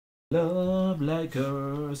Love like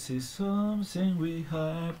ours is something we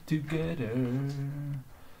have together.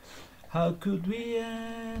 How could we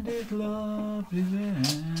end it, love even?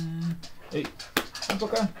 Hey, ven por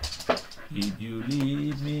acá. If you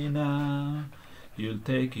leave me now, you'll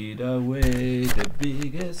take it away, the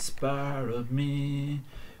biggest part of me.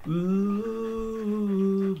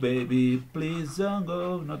 Ooh, baby, please don't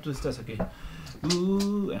go. No, tú estás aquí.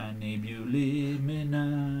 Ooh, and if you leave me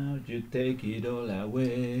now, you take it all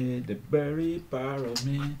away, the very part of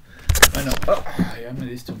me. Bueno, ya me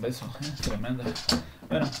diste un beso, tremendo.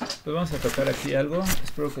 Bueno, pues vamos a tocar aquí algo,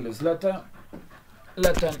 espero que les lata.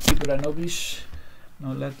 Latan Ibranovic,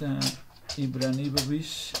 no Latan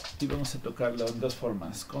Ibranovic, y vamos a tocarlo en dos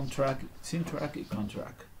formas, con track, sin track y con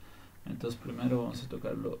track. Entonces primero vamos a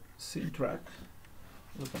tocarlo sin track.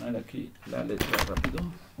 Voy a poner aquí la letra rápido.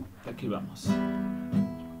 Aquí vamos.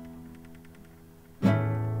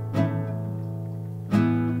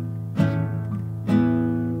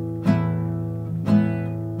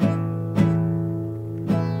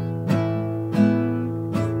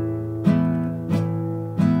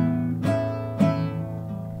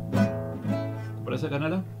 ¿Por esa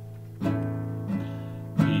canela?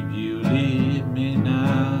 If you leave me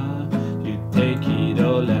now, you take it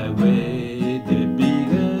all away.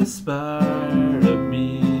 Part of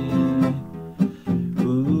me.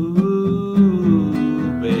 Ooh,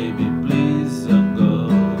 baby, please don't go.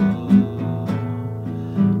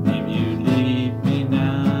 If you leave me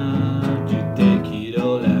now, you take it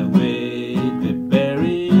all away, the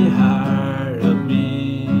very heart of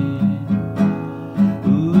me.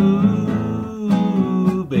 Ooh,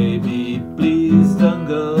 baby, please don't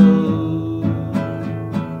go.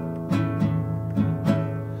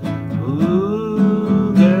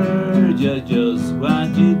 I just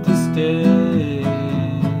want you to stay.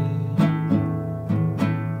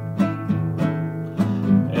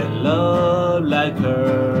 And love like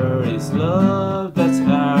her is love that's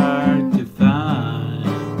hard to find.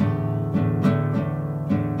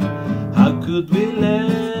 How could we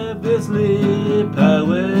let this slip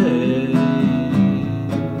away?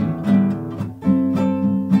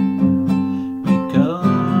 We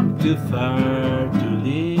come too far to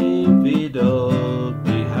leave it all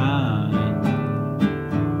behind.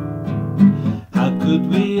 How could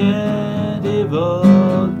we end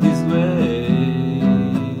evolve this way?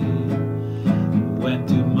 When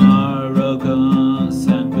tomorrow comes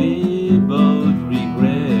and we both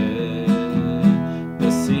regret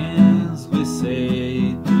the sins we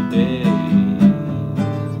say today.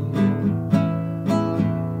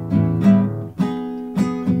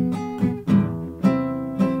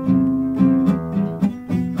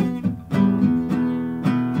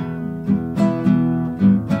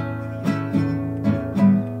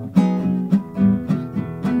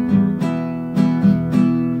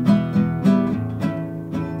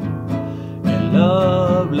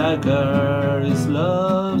 Love like ours,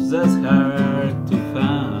 love that's hard to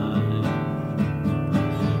find.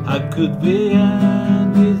 How could we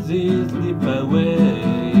end this slip away?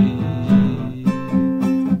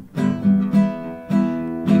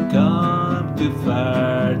 We come too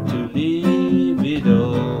far to leave it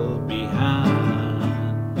all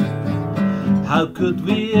behind. How could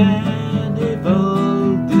we end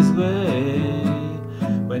evolve this way?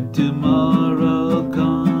 When tomorrow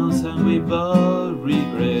comes and we both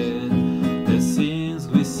regret the sins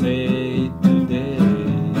we say today.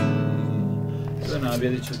 Bueno,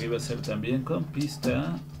 había dicho que iba a ser también con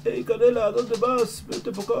pista. Hey Canela, ¿dónde vas?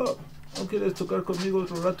 Vete por acá. ¿No quieres tocar conmigo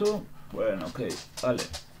otro rato? Bueno, ok, vale.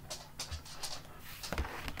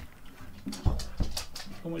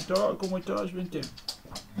 ¿Cómo estás? ¿Cómo estás? Vente.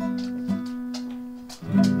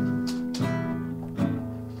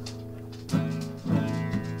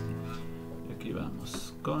 Y aquí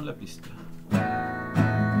vamos con la pista.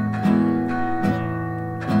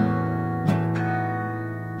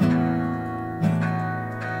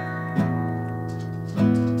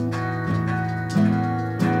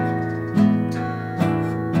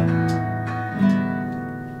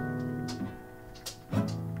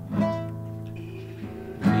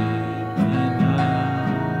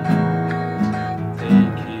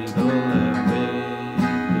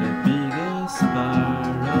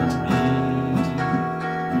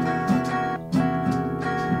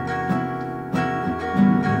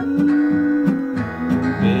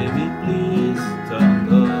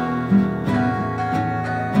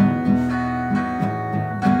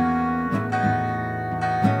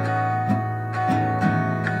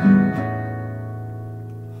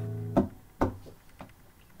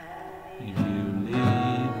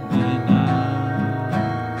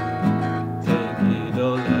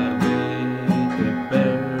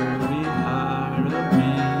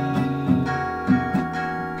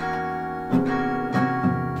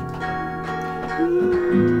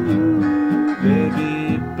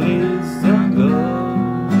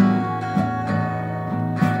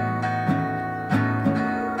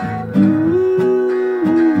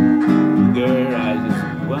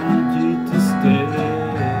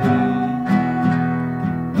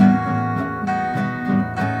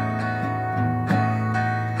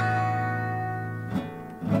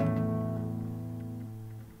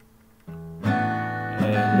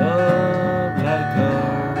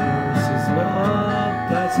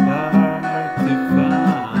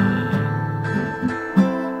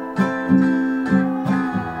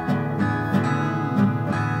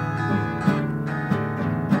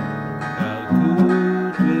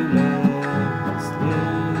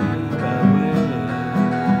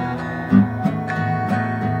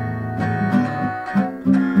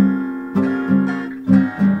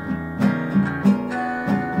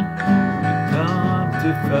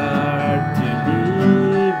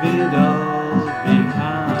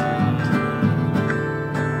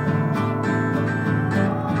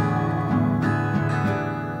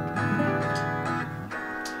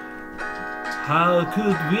 How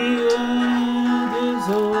could we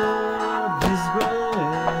deserve this way?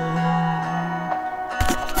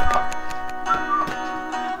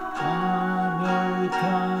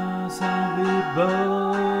 Because we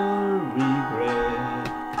both regret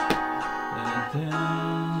the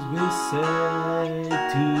things we say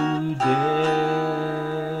today.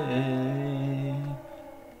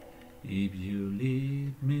 If you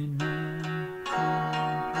leave me now.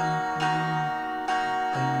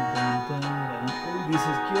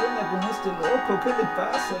 Dices, ¿qué onda con este loco? ¿Qué le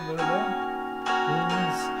pasa, verdad?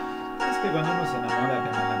 Es que cuando uno se enamora,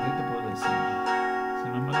 ¿qué te puedo decir? Se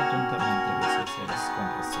enamora tontamente, a veces eres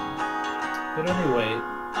compasivo. Pero anyway,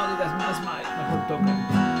 no digas más, Mike, mejor toca.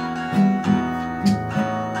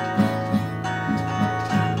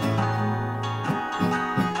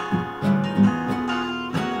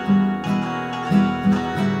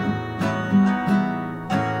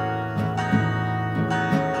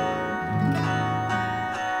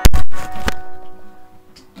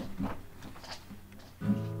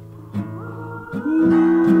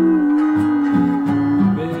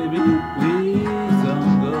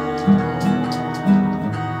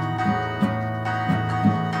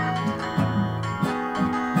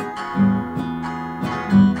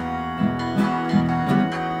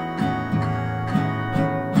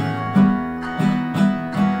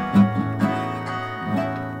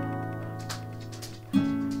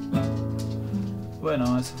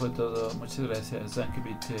 Bueno, eso fue todo. Muchas gracias. Thank you,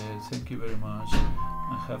 BTS. Thank you very much.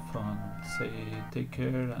 And have fun. Say take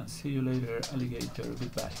care and see you later, alligator.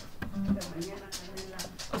 Goodbye.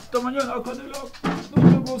 Hasta mañana, Canela. Nos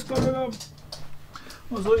vemos, Canela.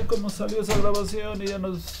 Vamos a ver cómo salió esa grabación y ya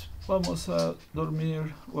nos vamos a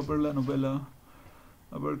dormir o a ver la novela.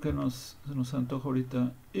 A ver qué se nos antoja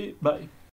ahorita. Y bye.